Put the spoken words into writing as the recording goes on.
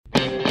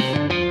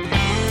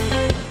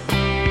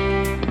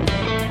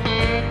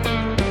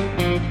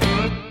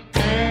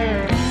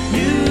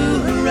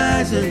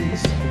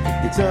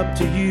it's up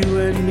to you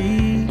and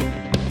me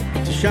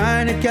to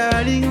shine a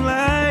guiding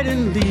light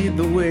and lead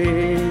the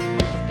way.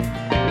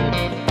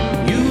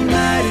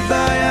 United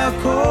by our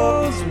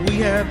cause, we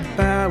have the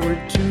power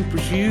to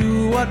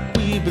pursue what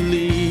we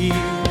believe.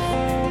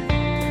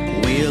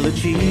 We'll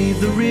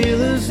achieve the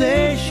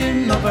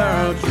realization of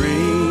our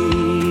dreams.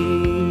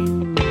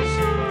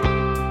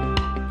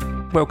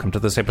 Welcome to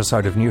this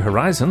episode of New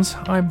Horizons.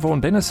 I'm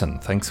Vaughan Dennison.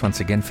 Thanks once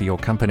again for your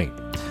company.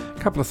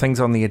 A couple of things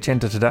on the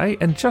agenda today.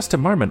 In just a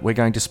moment, we're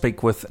going to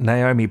speak with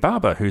Naomi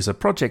Barber, who's a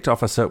project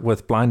officer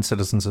with Blind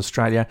Citizens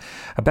Australia,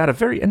 about a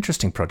very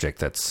interesting project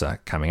that's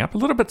coming up, a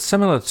little bit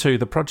similar to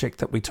the project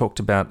that we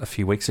talked about a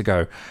few weeks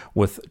ago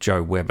with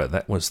Joe Webber.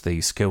 That was the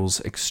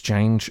Skills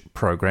Exchange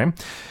program.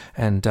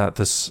 And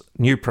this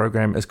new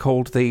program is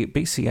called the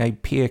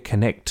BCA Peer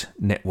Connect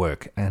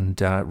Network,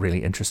 and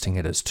really interesting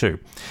it is too.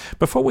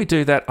 Before we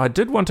do that, I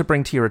did want to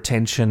bring to your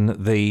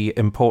attention the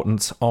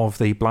importance of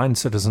the Blind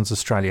Citizens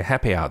Australia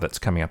Happy Hour that's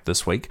coming up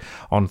this week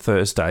on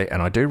Thursday,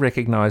 and I do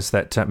recognise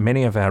that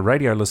many of our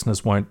radio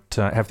listeners won't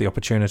have the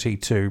opportunity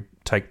to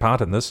take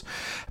part in this,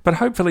 but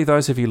hopefully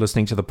those of you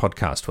listening to the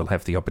podcast will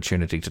have the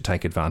opportunity to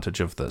take advantage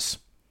of this.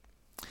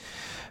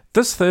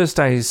 This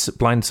Thursday's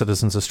Blind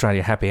Citizens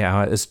Australia Happy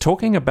Hour is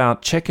talking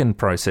about check-in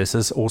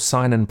processes or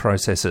sign-in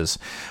processes.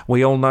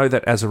 We all know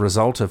that as a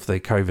result of the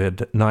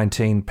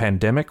COVID-19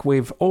 pandemic,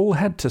 we've all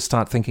had to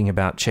start thinking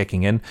about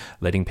checking in,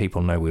 letting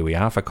people know where we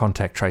are for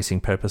contact tracing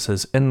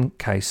purposes in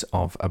case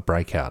of a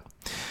breakout.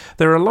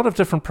 There are a lot of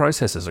different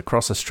processes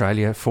across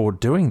Australia for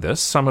doing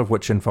this, some of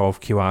which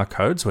involve QR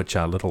codes, which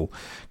are little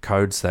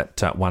codes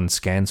that one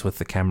scans with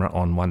the camera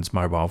on one's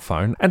mobile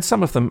phone, and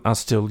some of them are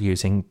still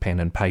using pen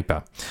and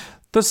paper.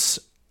 This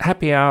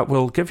happy hour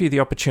will give you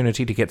the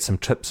opportunity to get some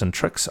tips and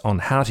tricks on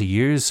how to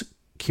use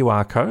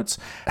QR codes,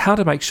 how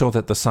to make sure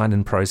that the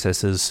sign-in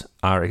processes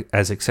are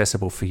as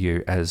accessible for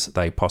you as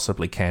they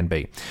possibly can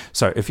be.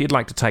 So if you'd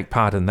like to take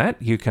part in that,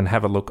 you can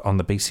have a look on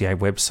the BCA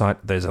website.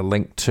 There's a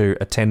link to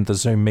attend the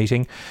Zoom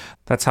meeting.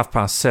 That's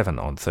 7:30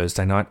 on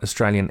Thursday night,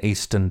 Australian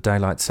Eastern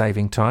Daylight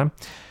Saving Time.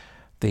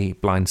 The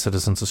Blind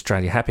Citizens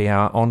Australia Happy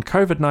Hour on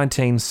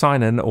COVID-19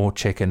 sign-in or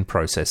check-in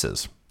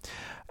processes.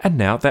 And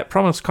now, that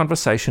promised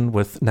conversation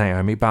with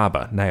Naomi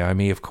Barber.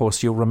 Naomi, of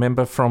course, you'll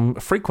remember from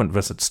frequent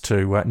visits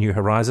to New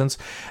Horizons,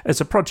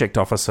 as a project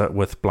officer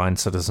with Blind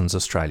Citizens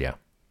Australia.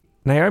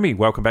 Naomi,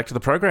 welcome back to the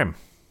program.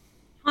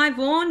 Hi,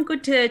 Vaughan.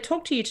 Good to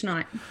talk to you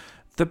tonight.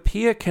 The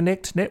Peer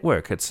Connect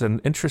Network. It's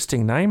an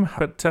interesting name,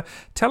 but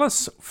tell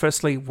us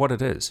firstly what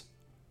it is.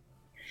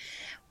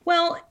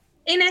 Well,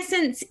 in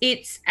essence,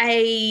 it's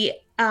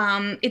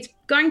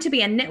going to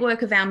be a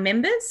network of our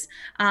members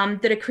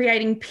that are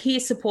creating peer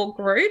support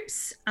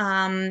groups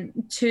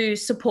to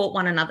support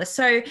one another.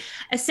 So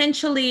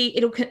essentially,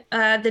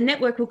 the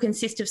network will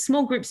consist of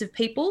small groups of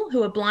people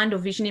who are blind or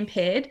vision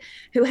impaired,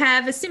 who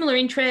have a similar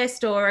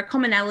interest or a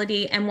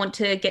commonality and want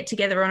to get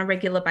together on a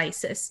regular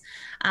basis.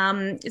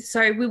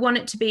 So we want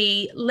it to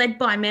be led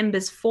by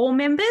members for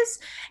members,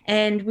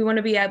 and we want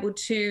to be able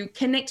to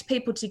connect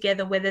people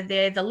together, whether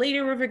they're the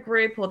leader of a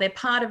group or they're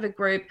part of a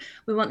group.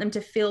 We want them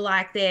to feel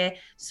like they're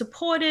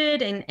supported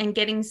and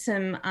getting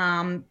some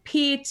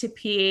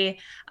peer-to-peer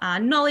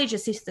knowledge,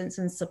 assistance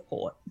and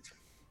support.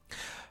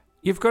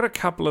 You've got a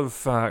couple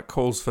of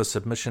calls for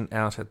submission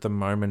out at the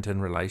moment in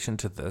relation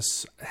to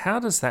this. How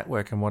does that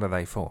work and what are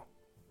they for?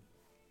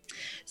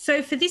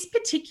 So for this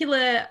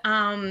particular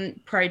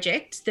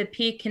project, the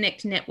Peer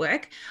Connect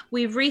Network,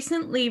 we've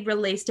recently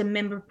released a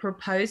member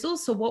proposal.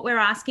 So what we're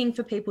asking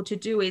for people to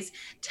do is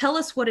tell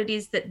us what it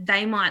is that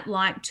they might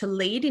like to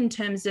lead in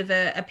terms of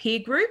a peer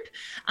group,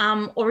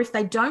 or if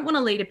they don't want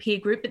to lead a peer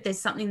group, but there's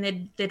something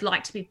they'd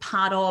like to be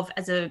part of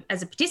as a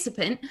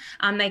participant,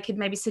 they could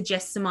maybe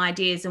suggest some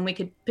ideas and we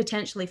could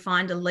potentially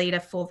find a leader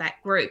for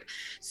that group.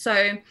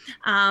 So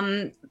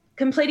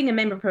completing a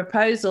member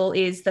proposal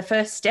is the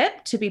first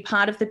step to be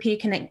part of the Peer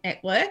Connect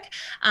Network,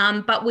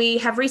 but we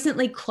have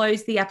recently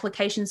closed the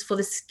applications for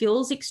the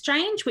Skills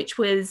Exchange, which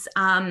was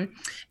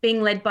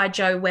being led by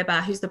Joe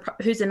Webber,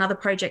 who's another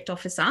project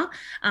officer,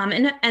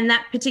 and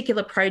that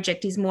particular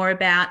project is more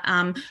about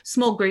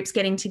small groups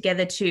getting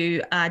together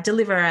to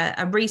deliver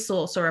a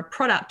resource or a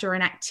product or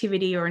an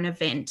activity or an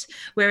event,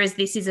 whereas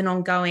this is an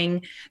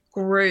ongoing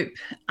group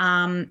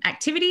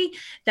activity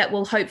that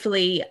will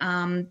hopefully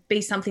be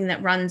something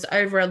that runs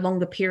over a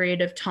longer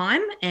period of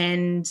time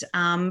and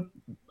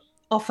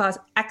offer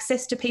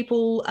access to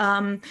people,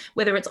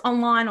 whether it's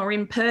online or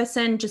in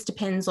person. Just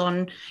depends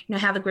on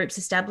how the group's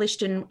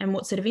established and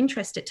what sort of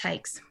interest it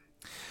takes.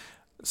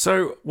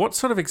 So what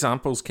sort of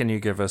examples can you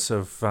give us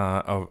of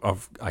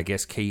I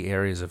guess, key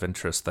areas of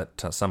interest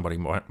that somebody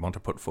might want to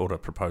put forward a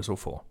proposal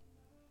for?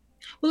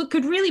 Well, it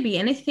could really be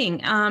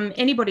anything,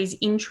 anybody's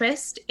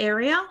interest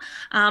area.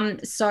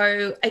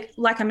 So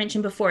like I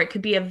mentioned before, it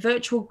could be a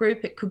virtual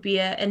group, it could be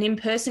an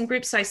in-person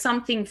group. So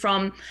something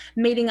from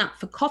meeting up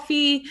for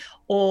coffee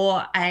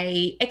or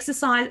an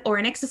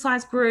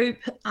exercise group,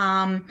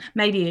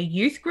 maybe a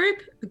youth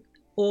group.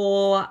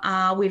 or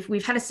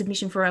we've had a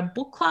submission for a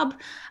book club.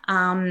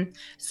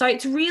 So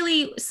it's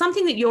really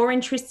something that you're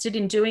interested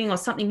in doing or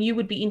something you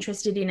would be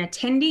interested in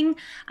attending.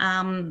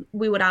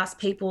 We would ask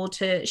people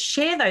to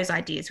share those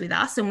ideas with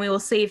us, and we will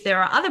see if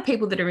there are other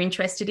people that are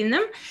interested in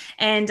them.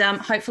 And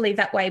hopefully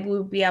that way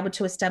we'll be able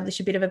to establish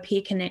a bit of a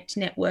Peer Connect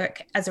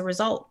network as a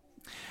result.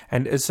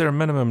 And is there a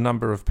minimum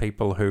number of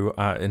people who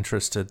are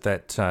interested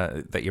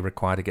that you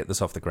require to get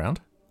this off the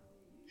ground?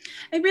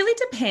 It really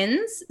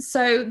depends.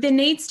 So there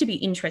needs to be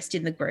interest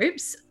in the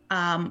groups.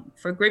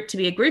 For a group to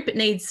be a group, it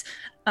needs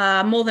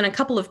more than a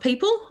couple of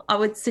people, I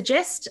would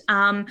suggest.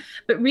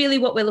 But really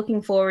what we're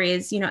looking for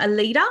is, a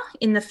leader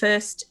in the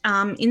first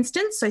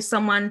instance. So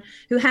someone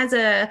who has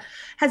a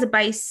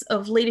base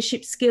of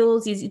leadership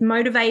skills, is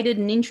motivated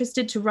and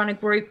interested to run a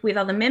group with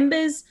other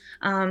members.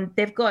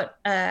 They've got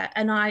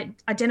an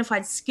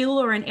identified skill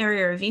or an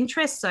area of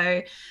interest.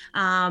 So,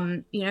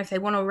 if they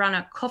want to run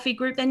a coffee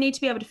group, they need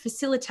to be able to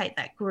facilitate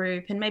that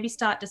group and maybe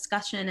start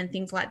discussion and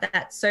things like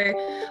that. So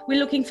we're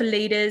looking for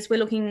leaders.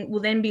 We'll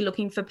then be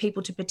looking for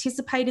people to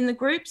participate in the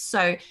group.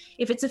 So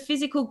if it's a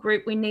physical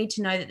group, we need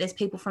to know that there's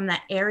people from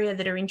that area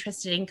that are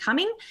interested in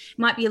coming. It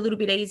might be a little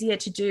bit easier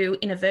to do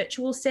in a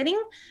virtual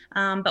setting,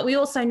 but we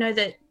also know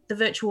that the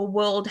virtual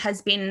world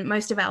has been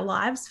most of our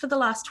lives for the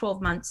last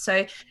 12 months.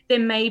 So there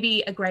may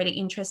be a greater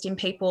interest in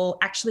people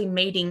actually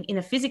meeting in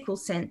a physical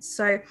sense.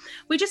 So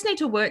we just need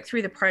to work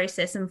through the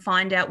process and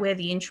find out where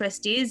the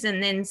interest is,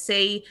 and then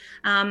see,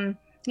 how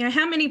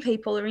many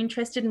people are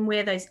interested and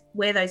where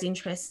those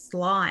interests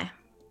lie.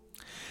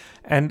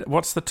 And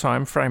what's the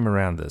time frame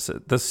around this?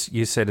 This,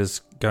 you said,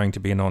 is going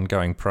to be an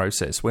ongoing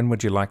process. When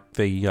would you like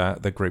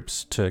the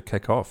groups to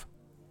kick off?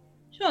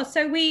 Sure.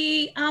 So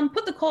we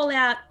put the call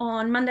out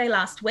on Monday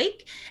last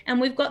week, and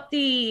we've got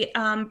the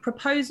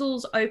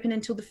proposals open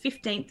until the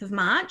 15th of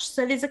March.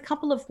 So there's a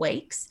couple of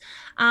weeks.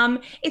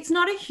 It's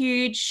not a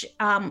huge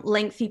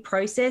lengthy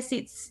process.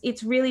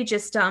 It's really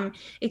just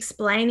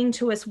explaining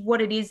to us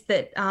what it is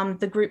that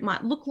the group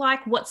might look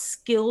like, what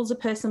skills a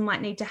person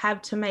might need to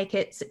have to make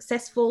it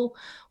successful,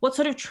 what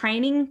sort of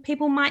training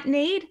people might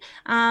need.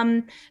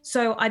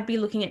 So I'd be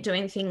looking at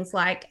doing things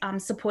like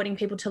supporting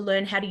people to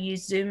learn how to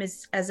use Zoom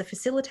as a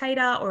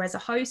facilitator or as a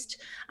host,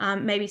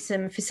 maybe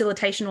some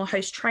facilitation or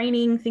host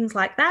training, things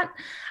like that.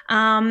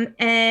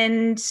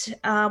 And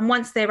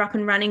once they're up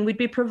and running, we'd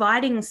be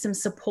providing some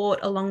support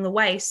along the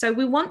way. So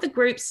we want the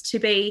groups to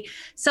be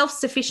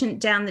self-sufficient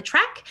down the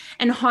track,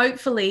 and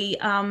hopefully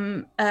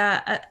an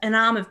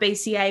arm of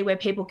BCA where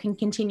people can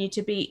continue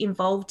to be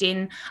involved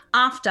in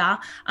after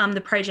the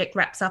project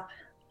wraps up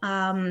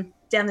down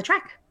the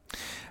track.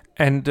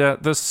 And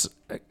this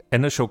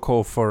initial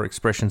call for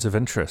expressions of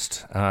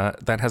interest,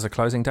 that has a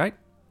closing date?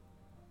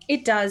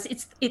 It does.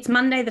 It's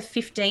Monday the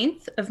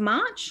 15th of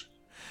March.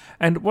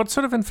 And what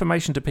sort of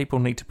information do people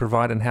need to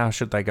provide, and how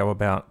should they go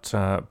about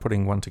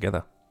putting one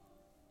together?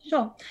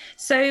 Sure.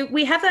 So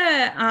we have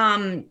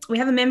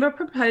a member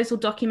proposal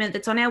document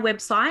that's on our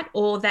website,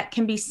 or that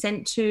can be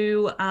sent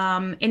to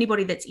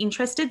anybody that's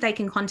interested. They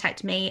can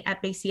contact me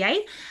at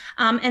BCA,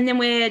 and then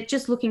we're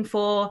just looking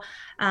for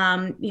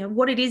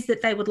what it is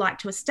that they would like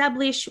to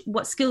establish,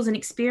 what skills and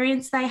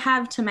experience they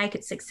have to make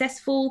it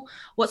successful,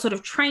 what sort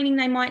of training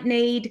they might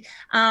need,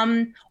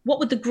 what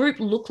would the group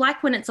look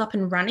like when it's up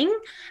and running,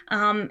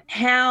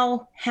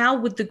 how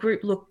would the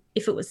group look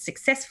if it was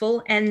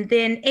successful, and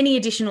then any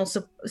additional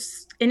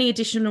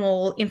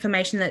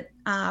information that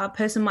a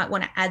person might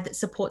want to add that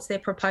supports their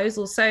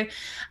proposal. So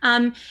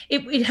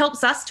it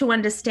helps us to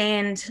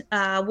understand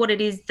what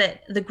it is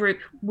that the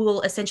group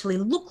will essentially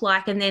look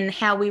like, and then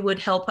how we would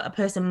help a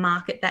person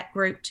market that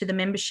group to the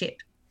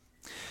membership.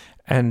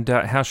 And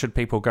how should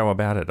people go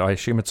about it? I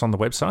assume it's on the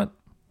website?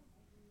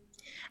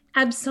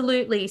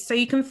 Absolutely. So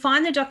you can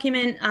find the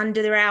document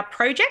under our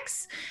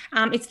projects.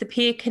 It's the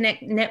Peer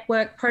Connect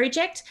Network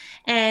project,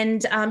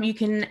 and you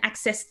can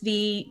access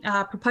the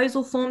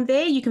proposal form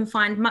there. You can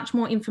find much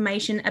more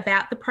information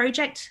about the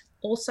project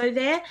also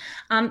there.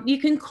 You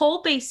can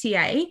call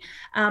BCA,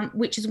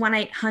 which is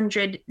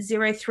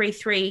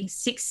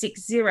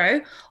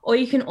 1-800-033-660, or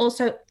you can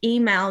also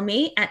email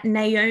me at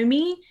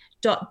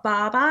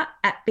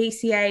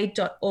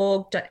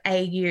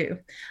naomi.barber@bca.org.au.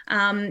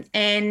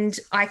 And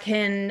I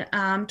can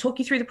talk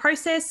you through the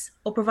process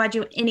or provide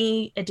you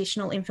any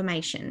additional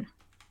information.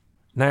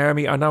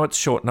 Naomi, I know it's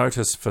short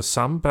notice for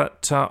some,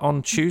 but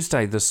on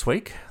Tuesday this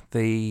week,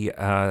 the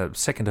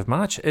 2nd of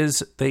March,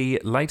 is the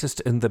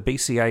latest in the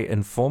BCA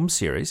Inform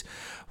series.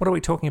 What are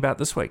we talking about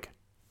this week?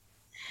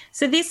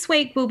 So this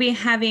week we'll be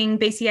having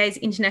BCA's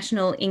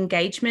International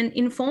Engagement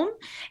Inform,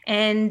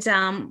 and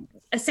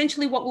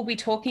essentially what we'll be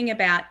talking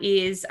about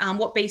is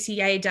what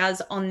BCA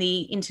does on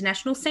the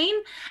international scene.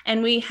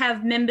 And we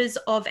have members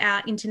of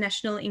our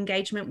International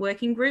Engagement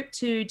Working Group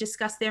to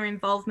discuss their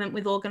involvement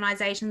with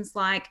organisations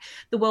like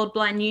the World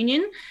Blind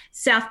Union,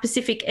 South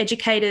Pacific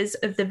Educators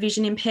of the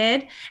Vision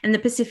Impaired, and the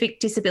Pacific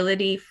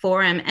Disability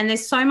Forum. And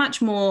there's so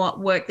much more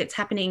work that's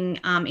happening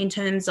in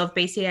terms of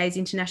BCA's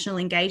international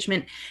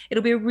engagement.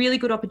 It'll be a really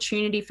good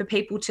opportunity for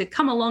people to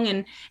come along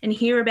and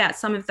hear about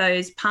some of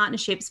those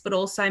partnerships, but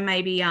also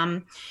maybe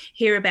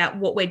hear about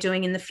what we're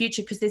doing in the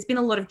future, because there's been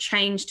a lot of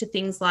change to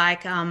things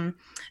like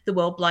the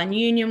World Blind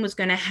Union was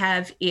going to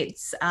have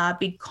its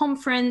big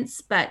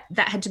conference, but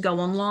that had to go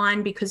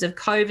online because of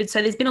COVID.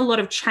 So there's been a lot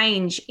of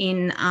change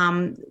in,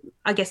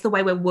 I guess, the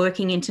way we're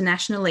working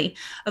internationally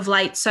of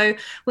late. So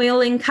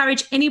we'll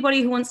encourage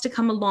anybody who wants to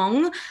come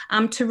along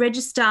to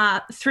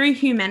register through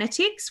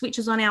Humanitix, which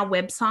is on our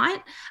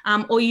website,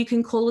 or you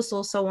can call us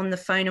also on the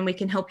phone and we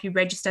can help you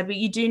register. But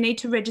you do need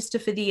to register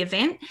for the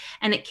event,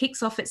 and it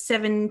kicks off at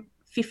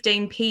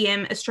 7:15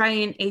 p.m.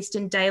 Australian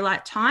Eastern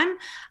Daylight Time,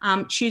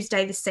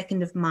 Tuesday the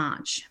 2nd of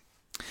March.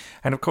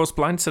 And of course,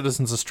 Blind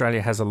Citizens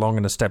Australia has a long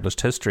and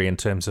established history in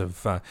terms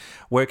of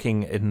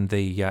working in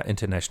the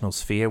international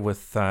sphere,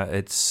 with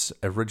its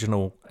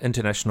original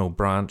international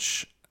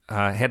branch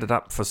headed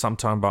up for some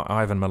time by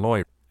Ivan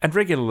Malloy. And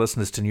regular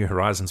listeners to New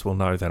Horizons will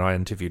know that I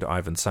interviewed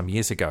Ivan some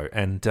years ago.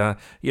 And,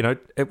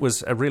 it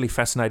was a really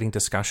fascinating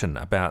discussion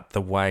about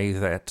the way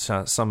that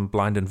some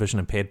blind and vision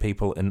impaired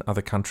people in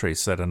other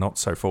countries that are not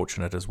so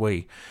fortunate as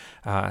we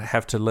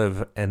have to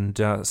live, and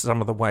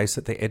some of the ways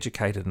that they're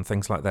educated and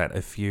things like that.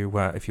 If you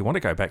want to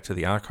go back to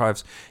the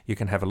archives, you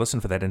can have a listen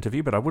for that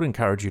interview, but I would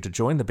encourage you to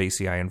join the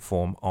BCA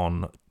Inform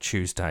on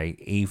Tuesday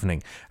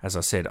evening. As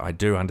I said, I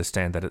do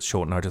understand that it's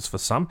short notice for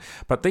some,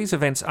 but these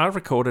events are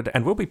recorded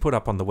and will be put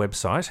up on the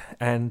website,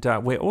 and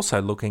we're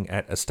also looking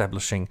at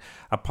establishing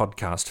a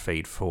podcast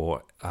feed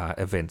for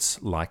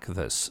events like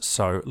this.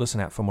 So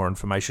listen out for more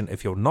information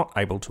if you're not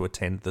able to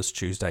attend this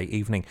Tuesday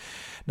evening.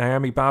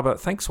 Naomi Barber,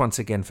 thanks once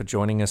again for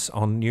joining us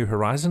on New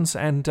Horizons,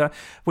 and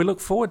we look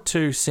forward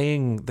to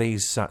seeing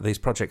these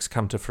projects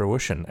come to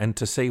fruition and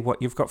to see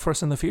what you've got for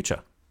us in the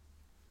future.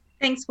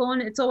 Thanks, Vaughan.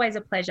 It's always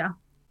a pleasure.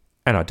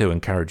 And I do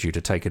encourage you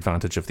to take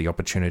advantage of the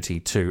opportunity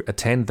to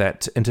attend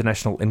that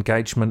international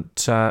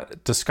engagement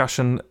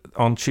discussion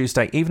on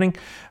Tuesday evening.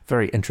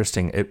 Very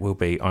interesting it will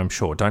be, I'm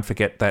sure. Don't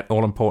forget that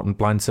all-important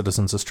Blind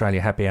Citizens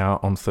Australia happy hour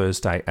on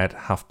Thursday at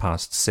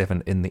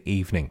 7:30 in the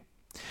evening.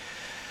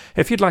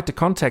 If you'd like to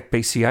contact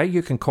BCA,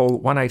 you can call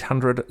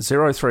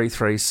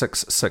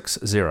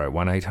 1-800-033-660.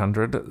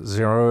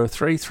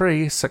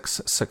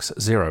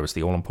 1-800-033-660 is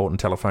the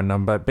all-important telephone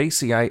number.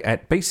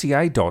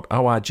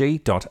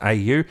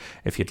 bca@bca.org.au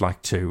if you'd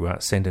like to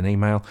send an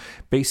email.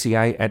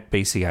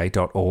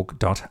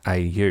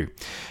 bca@bca.org.au.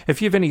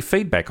 If you have any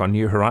feedback on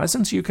New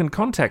Horizons, you can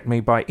contact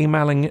me by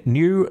emailing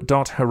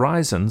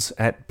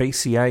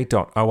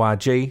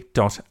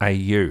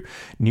new.horizons@bca.org.au.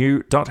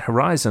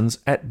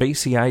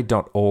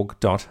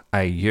 new.horizons@bca.org.au.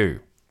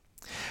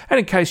 And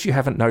in case you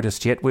haven't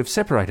noticed yet, we've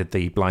separated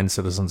the Blind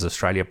Citizens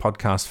Australia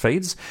podcast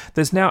feeds.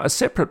 There's now a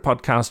separate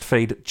podcast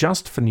feed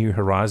just for New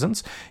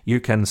Horizons. You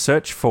can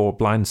search for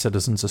Blind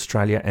Citizens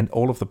Australia, and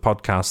all of the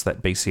podcasts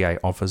that BCA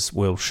offers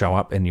will show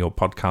up in your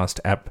podcast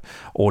app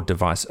or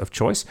device of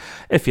choice.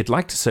 If you'd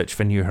like to search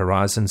for New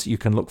Horizons, you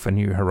can look for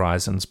New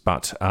Horizons,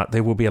 but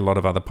there will be a lot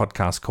of other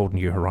podcasts called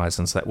New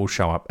Horizons that will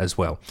show up as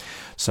well.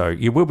 So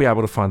you will be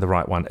able to find the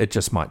right one. It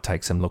just might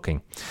take some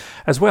looking.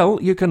 As well,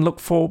 you can look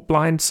for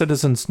Blind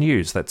Citizens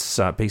News. That's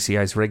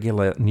BCA's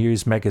regular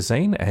news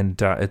magazine, and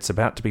it's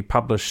about to be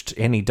published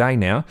any day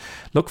now.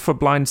 Look for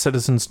Blind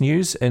Citizens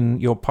News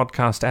in your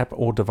podcast app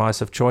or device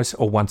of choice,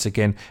 or once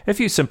again, if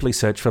you simply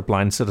search for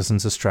Blind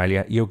Citizens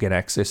Australia, you'll get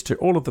access to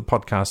all of the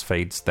podcast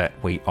feeds that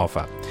we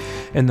offer.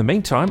 In the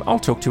meantime, I'll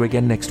talk to you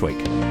again next week.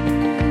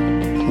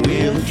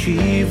 We'll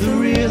achieve the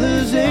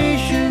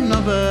realization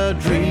of our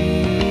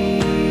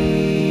dreams,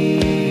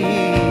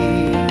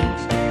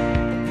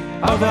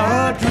 of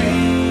our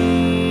dreams.